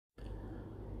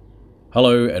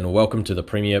Hello and welcome to the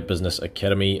Premier Business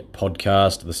Academy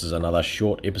podcast. This is another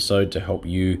short episode to help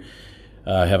you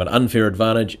have an unfair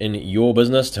advantage in your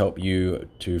business, to help you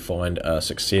to find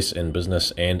success in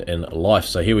business and in life.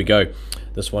 So here we go.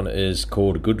 This one is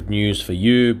called Good News for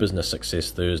You, Business Success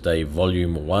Thursday,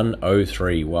 Volume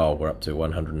 103. Wow, we're up to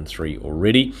 103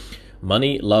 already.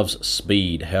 Money loves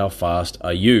speed. How fast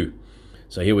are you?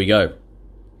 So here we go.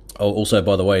 Oh, also,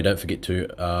 by the way, don't forget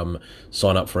to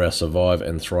sign up for our Survive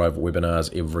and Thrive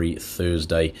webinars every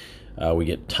Thursday. We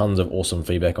get tons of awesome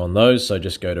feedback on those, so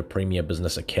just go to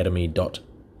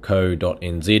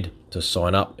premierbusinessacademy.co.nz to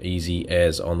sign up, easy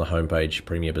as on the homepage,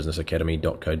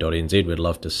 premierbusinessacademy.co.nz. We'd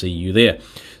love to see you there.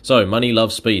 So, money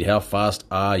loves speed. How fast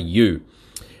are you?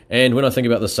 And when I think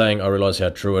about this saying, I realise how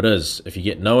true it is. If you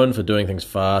get known for doing things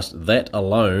fast, that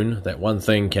alone, that one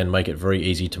thing can make it very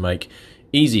easy to make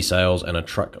easy sales and a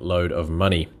truckload of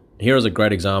money. Here is a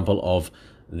great example of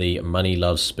the money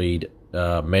loves speed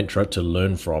mantra to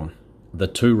learn from. The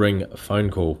 2-ring phone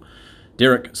call.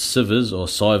 Derek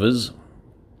Sivers,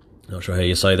 not sure how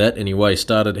you say that. Anyway, he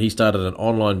started an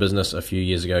online business a few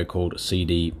years ago called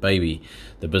CD Baby.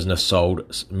 The business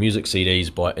sold music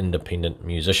CDs by independent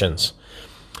musicians.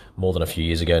 More than a few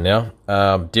years ago now.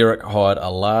 Derek hired a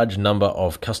large number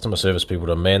of customer service people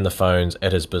to man the phones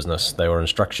at his business. They were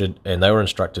instructed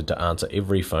to answer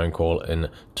every phone call in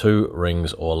 2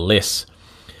 rings or less.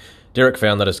 Derek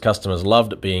found that his customers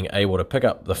loved being able to pick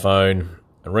up the phone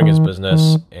and ring his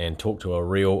business and talk to a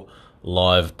real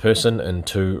live person in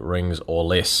 2 rings or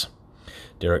less.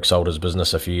 Derek sold his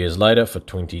business a few years later for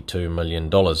 $22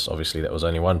 million. Obviously, that was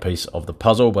only one piece of the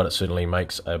puzzle, but it certainly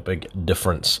makes a big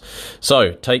difference.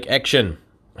 So, take action.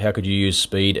 How could you use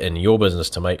speed in your business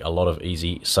to make a lot of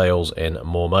easy sales and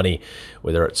more money?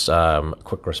 Whether it's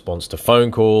quick response to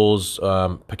phone calls,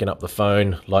 picking up the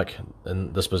phone, like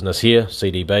in this business here,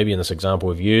 CD Baby, in this example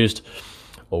we've used,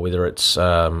 or whether it's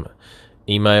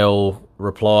email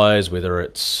replies, whether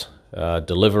it's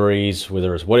deliveries,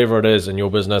 whether it's whatever it is in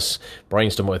your business,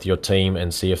 brainstorm with your team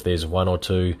and see if there's 1 or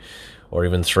 2 or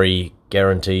even 3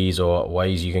 guarantees or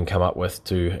ways you can come up with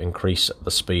to increase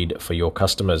the speed for your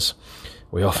customers.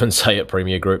 We often say at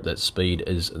Premier Group that speed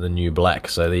is the new black,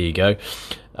 so there you go.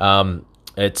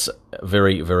 It's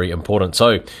very, very important.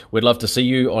 So we'd love to see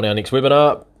you on our next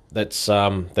webinar. That's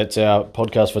our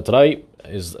podcast for today.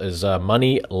 Is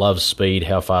money loves speed.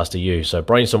 How fast are you? So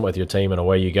brainstorm with your team and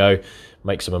away you go.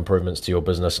 Make some improvements to your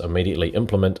business immediately.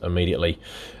 Implement immediately.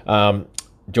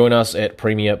 Join us at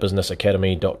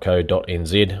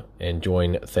premierbusinessacademy.co.nz and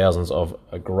join thousands of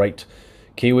great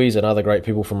Kiwis and other great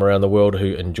people from around the world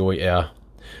who enjoy our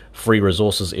free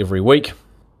resources every week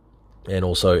and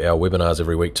also our webinars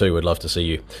every week too. We'd love to see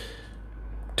you.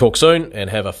 Talk soon and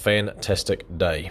have a fantastic day.